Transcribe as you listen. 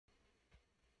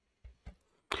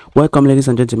Welcome, ladies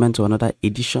and gentlemen, to another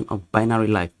edition of Binary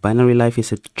Life. Binary Life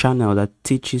is a channel that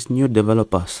teaches new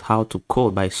developers how to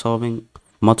code by solving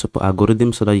multiple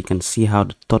algorithms so that you can see how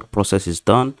the thought process is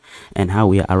done and how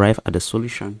we arrive at the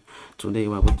solution. Today,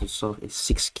 we're going to solve a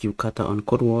 6Q kata on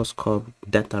Codewars called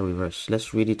data reverse.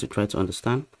 Let's read it to try to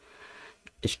understand.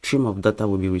 A stream of data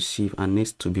will be received and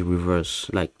needs to be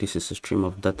reversed. Like this is a stream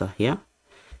of data here,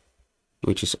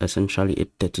 which is essentially a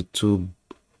 32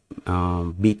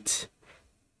 bit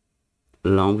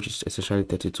long, which is essentially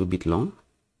 32-bit long,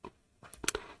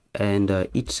 and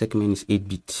each segment is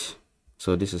 8-bit,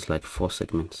 so this is like 4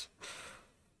 segments,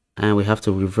 and we have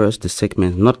to reverse the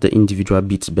segments, not the individual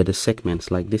bits but the segments.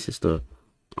 Like this is the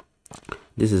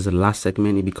last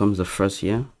segment, it becomes the first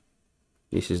here.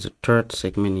 This is the third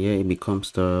segment here, it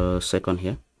becomes the second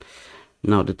here.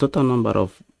 Now the total number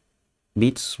of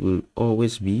bits will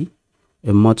always be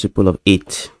a multiple of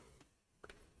 8.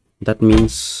 That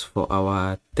means for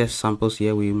our test samples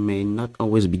here, we may not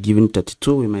always be given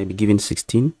 32, we might be given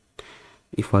 16.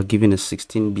 If we're given a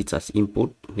 16 bits as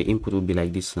input, the input will be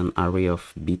like this, an array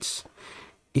of bits.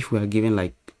 If we are given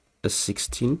like a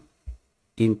 16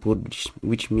 input,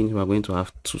 which means we are going to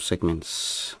have 2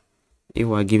 segments. If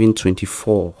we are given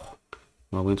 24,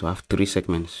 we are going to have 3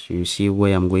 segments. You see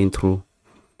where I'm going through.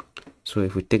 So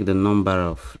if we take the number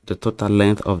of the total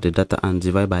length of the data and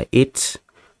divide by 8,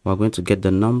 we're going to get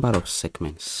the number of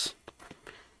segments.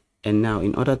 And now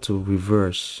in order to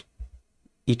reverse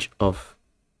each of,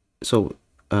 so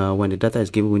when the data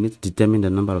is given, we need to determine the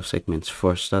number of segments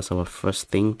first. That's our first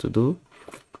thing to do,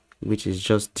 which is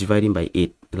just dividing by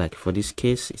 8. Like for this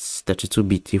case, it's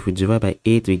 32-bit. If we divide by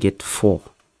 8, we get 4,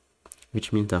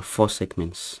 which means there are 4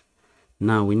 segments.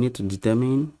 Now we need to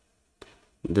determine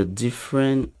the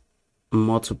different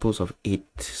multiples of 8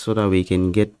 so that we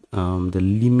can get the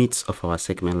limits of our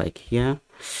segment. Like here,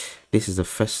 this is the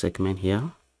first segment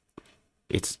here,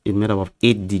 it's made up of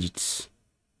 8 digits.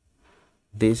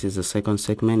 This is the second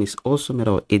segment, it's also made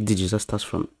up of 8 digits. That starts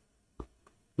from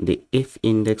the 8th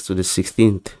index to the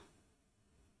 16th,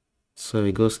 so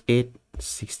it goes 8,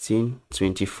 16,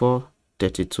 24,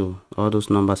 32. All those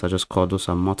numbers are just called, those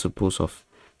are multiples of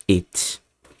 8.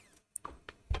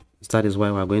 That is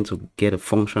why we're going to get a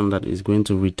function that is going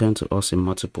to return to us a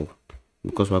multiple,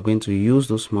 because we're going to use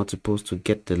those multiples to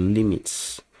get the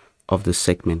limits of the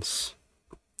segments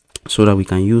so that we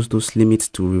can use those limits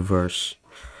to reverse.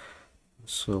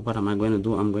 So what am I going to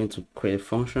do? I'm going to create a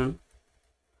function.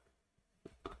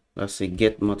 Let's say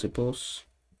get multiples,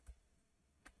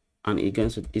 and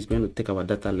it's going to take our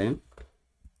data length,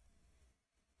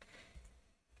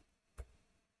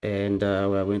 and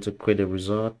we're going to create a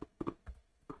result,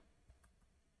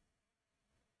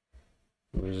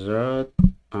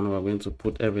 and we're going to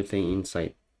put everything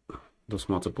inside those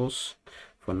multiples.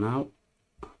 For now,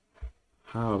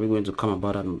 how are we going to come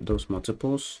about those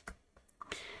multiples?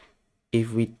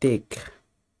 If we take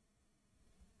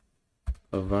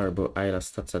a variable I that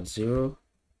starts at 0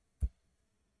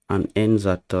 and ends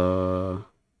at the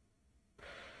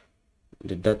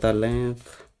data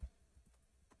length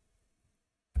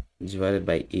divided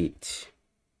by 8,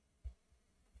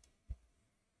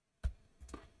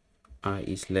 I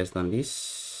is less than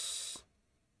this,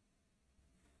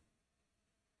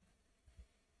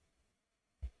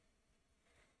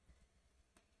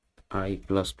 I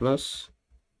plus plus.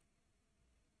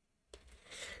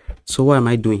 So what am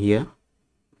I doing here?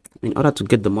 In order to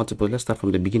get the multiple, let's start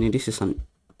from the beginning. This is an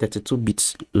 32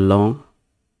 bits long,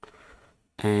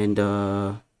 and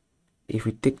if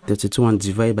we take 32 and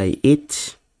divide by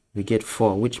 8, we get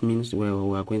 4, which means we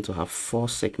are going to have 4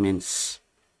 segments,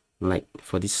 like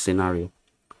for this scenario.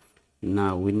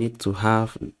 Now we need to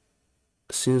have,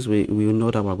 since we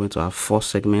know that we're going to have 4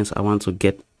 segments, I want to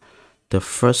get the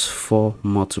first 4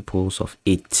 multiples of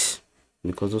 8,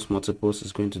 because those multiples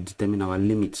is going to determine our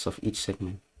limits of each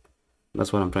segment.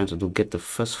 That's what I'm trying to do, get the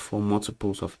first 4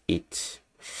 multiples of 8.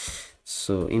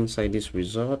 So inside this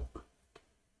result,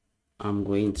 I'm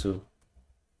going to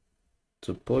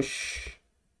push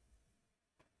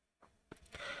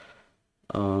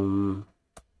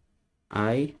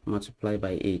I multiply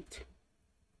by 8.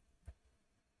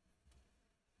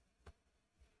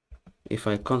 If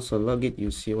I console log it,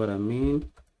 you see what I mean.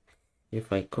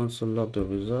 If I console log the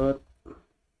result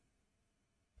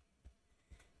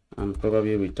and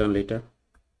probably return later,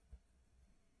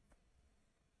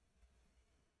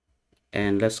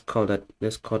 and let's call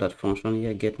that function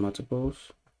here, get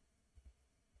multiples.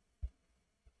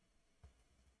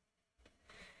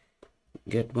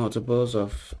 Get multiples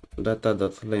of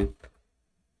data.length.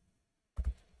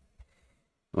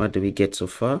 What do we get so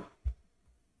far?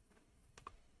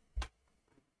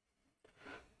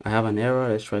 I have an error.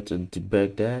 Let's try to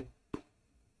debug that.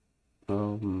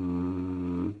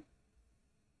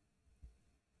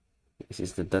 This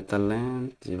is the data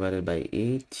length divided by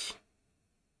 8.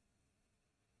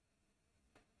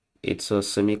 It's a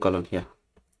semicolon here,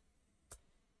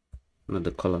 not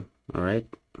the colon. All right.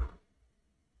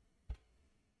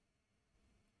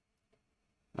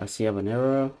 I see I have an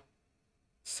error.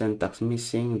 Syntax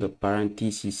missing, the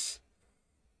parentheses.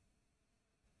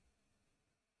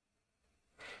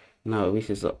 Now this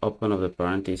is the open of the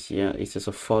parenthesis here. It is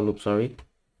a for loop, sorry.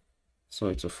 So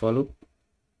it's a for loop.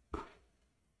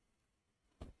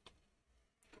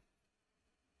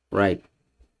 Right.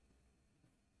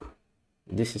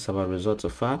 This is our result so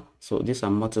far. So these are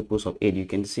multiples of 8. You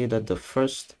can see that the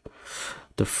first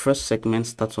segment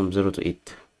starts from 0 to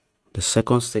 8. The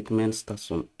second segment starts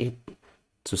from 8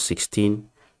 to 16.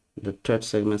 The third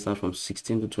segment starts from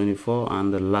 16 to 24,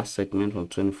 and the last segment from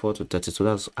 24 to 30. So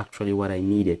that's actually what I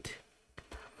needed.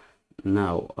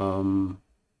 Now,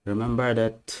 remember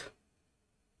that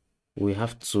we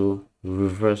have to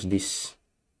reverse this.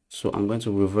 So I'm going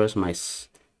to reverse my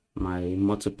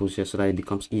multiples here so that it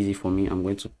becomes easy for me. I'm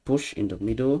going to push in the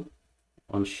middle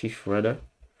on shift rather,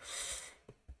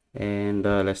 and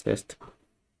let's test.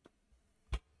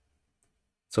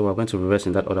 So we're going to reverse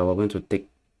in that order. We're going to take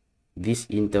this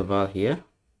interval here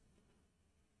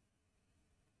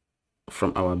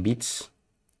from our bits,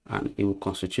 and it will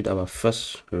constitute our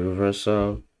first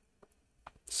reversal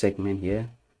segment here,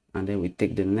 and then we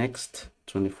take the next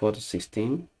 24 to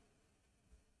 16,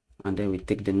 and then we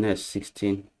take the next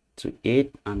 16 to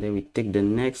 8, and then we take the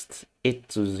next 8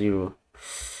 to 0.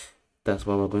 That's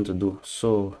what we're going to do.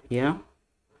 So here,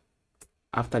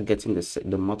 after getting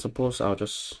the multiples, I'll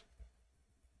just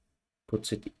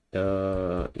put it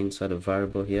inside a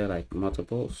variable here like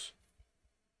multiples.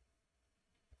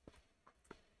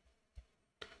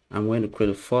 I'm going to create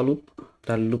a for loop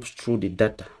that loops through the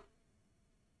data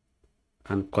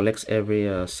and collects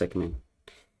every segment.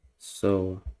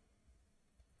 So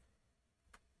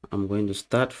I'm going to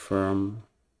start from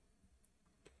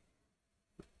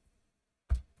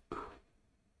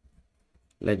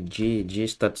let G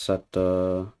starts at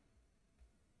the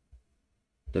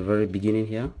very beginning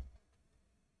here.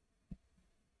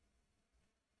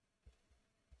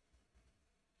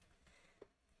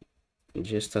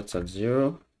 G starts at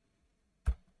 0.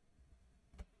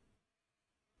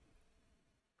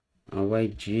 And why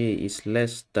G is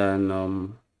less than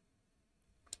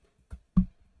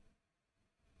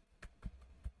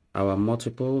our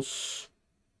multiples,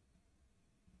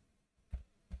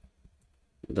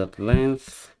 that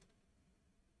length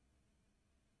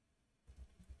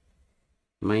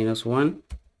 -1.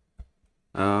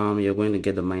 You're going to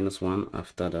get the -1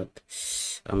 after that.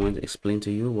 I'm going to explain to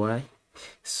you why.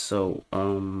 So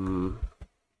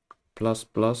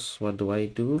plus, what do I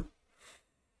do?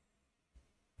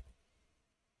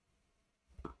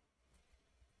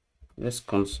 Let's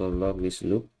console log this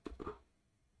loop.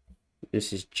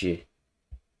 This is G.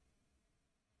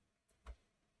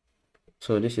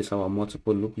 So this is our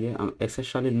multiple loop here. I'm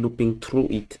essentially looping through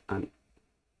it and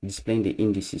displaying the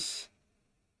indices.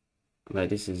 Like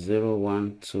this is 0,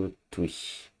 1, 2,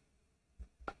 3.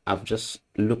 I've just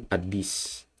looked at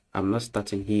this. I'm not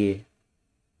starting here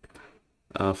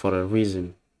for a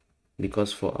reason,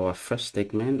 because for our first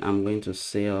statement, I'm going to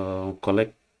say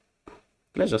collect.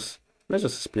 Let's just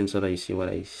explain so that you see what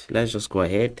I. Let's just go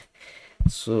ahead.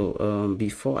 So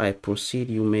before I proceed,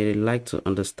 you may like to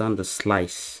understand the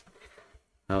slice,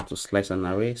 how to slice an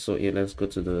array. So here, let's go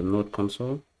to the node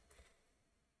console.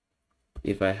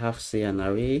 If I have, say, an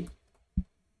array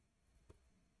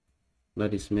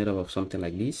that is made up of something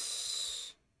like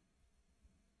this,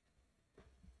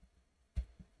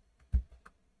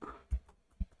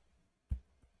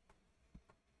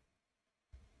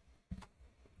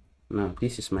 now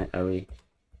this is my array.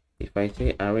 If I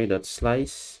say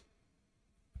array.slice,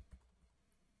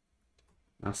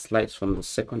 I slice from the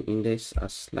second index, I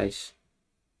slice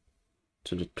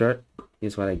to the third.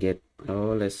 Is what I get.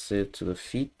 Oh, let's say to the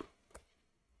fifth.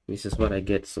 This is what I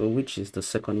get. So which is the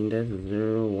second index?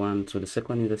 0, 1, 2. The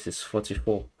second index is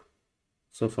 44.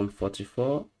 So from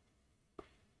 44,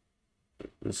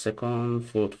 the second,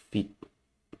 fourth, fifth.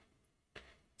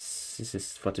 This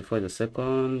is 44 the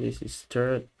second, this is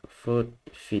third, fourth,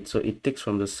 fifth. So it takes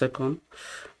from the second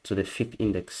to the fifth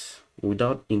index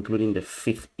without including the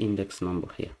fifth index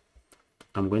number here.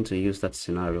 I'm going to use that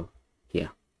scenario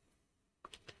here.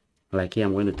 Like here,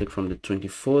 I'm going to take from the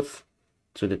 24th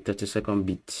to the 32nd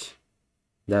bit.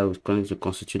 That is going to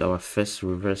constitute our first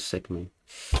reverse segment.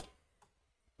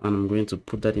 And I'm going to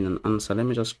put that in an answer. Let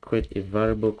me just create a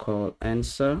variable called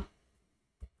answer.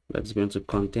 that's going to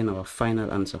contain our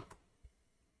final answer.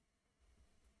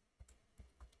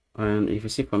 And if you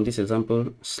see from this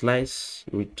example, slice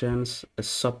returns a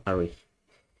sub-array.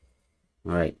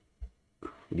 All right,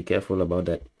 be careful about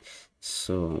that.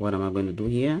 So what am I going to do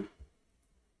here?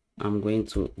 I'm going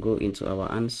to go into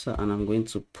our answer and I'm going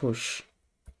to push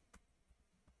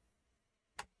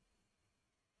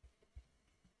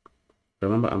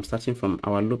remember I'm starting from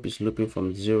our loop is looping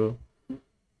from the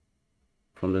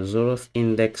 0th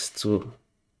index to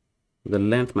the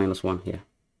length minus 1 here.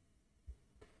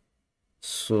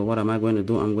 So what am I going to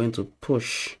do? I'm going to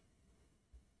push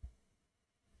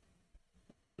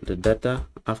the data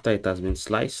after it has been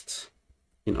sliced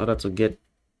in order to get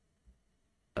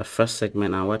a first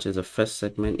segment. And what is the first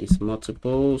segment? Is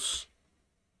multiples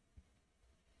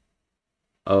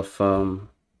of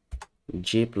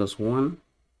j plus 1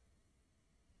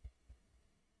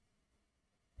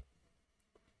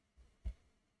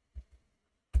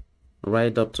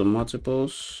 right up to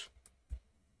multiples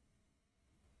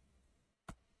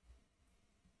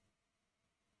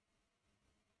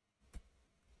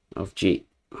of j.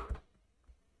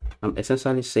 I'm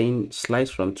essentially saying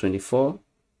slice from 24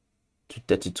 to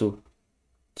 32.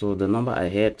 So the number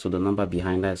ahead to the number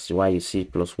behind, that's why you see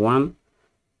plus 1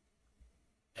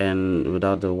 and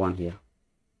without the 1 here.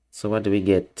 So what do we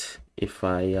get? If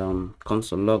I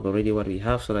console log already what we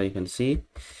have so that you can see.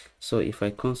 So if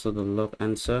I console the log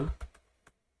answer,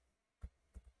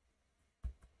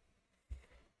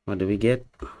 what do we get?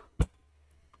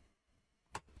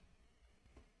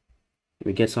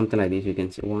 We get something like this. You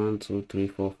can see 1 2 3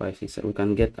 4 5 6 7. We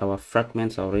can get our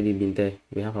fragments already been there.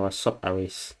 We have our sub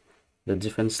arrays, the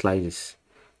different slices.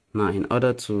 Now in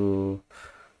order to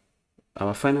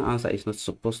our final answer is not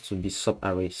supposed to be sub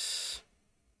arrays,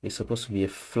 it's supposed to be a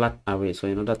flat array. So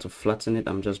in order to flatten it,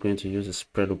 I'm just going to use a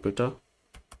spread operator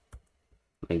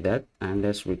like that, and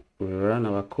let's run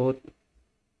our code.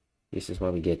 This is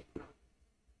what we get,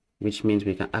 which means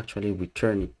we can actually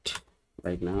return it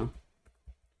right now.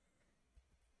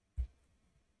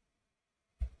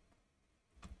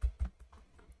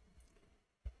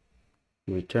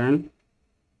 Return,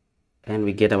 and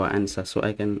we get our answer. So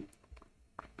I can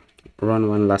run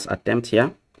one last attempt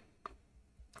here,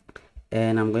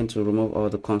 and I'm going to remove all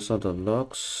the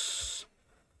console.logs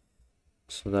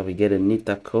so that we get a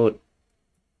neater code,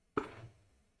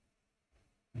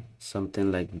 something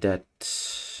like that.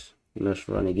 Let's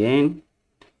run again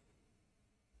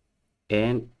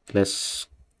and let's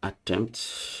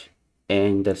attempt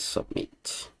and let's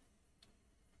submit.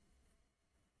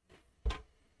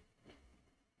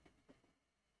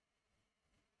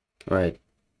 Right,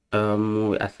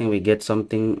 I think we get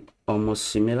something almost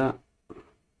similar.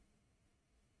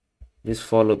 This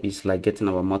for loop is like getting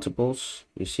our multiples.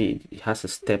 You see it has a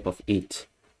step of 8,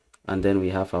 and then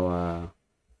we have our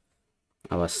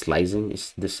slicing.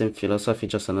 It's the same philosophy,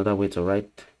 just another way to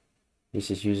write. This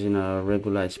is using a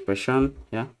regular expression,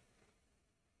 yeah,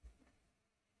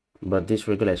 but this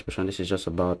regular expression, this is just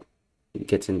about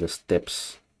getting the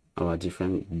steps, our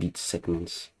different bit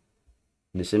segments.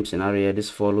 The same scenario, this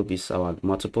for loop is our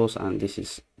multiples and this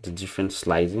is the different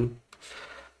slicing.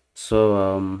 So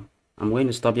I'm going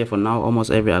to stop here for now.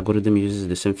 Almost every algorithm uses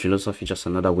the same philosophy, just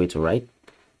another way to write.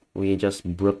 We just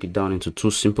broke it down into 2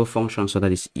 simple functions so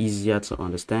that it's easier to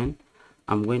understand.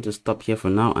 I'm going to stop here for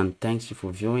now, and thanks you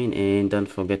for viewing, and don't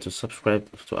forget to subscribe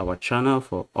to our channel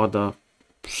for other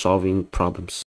solving problems.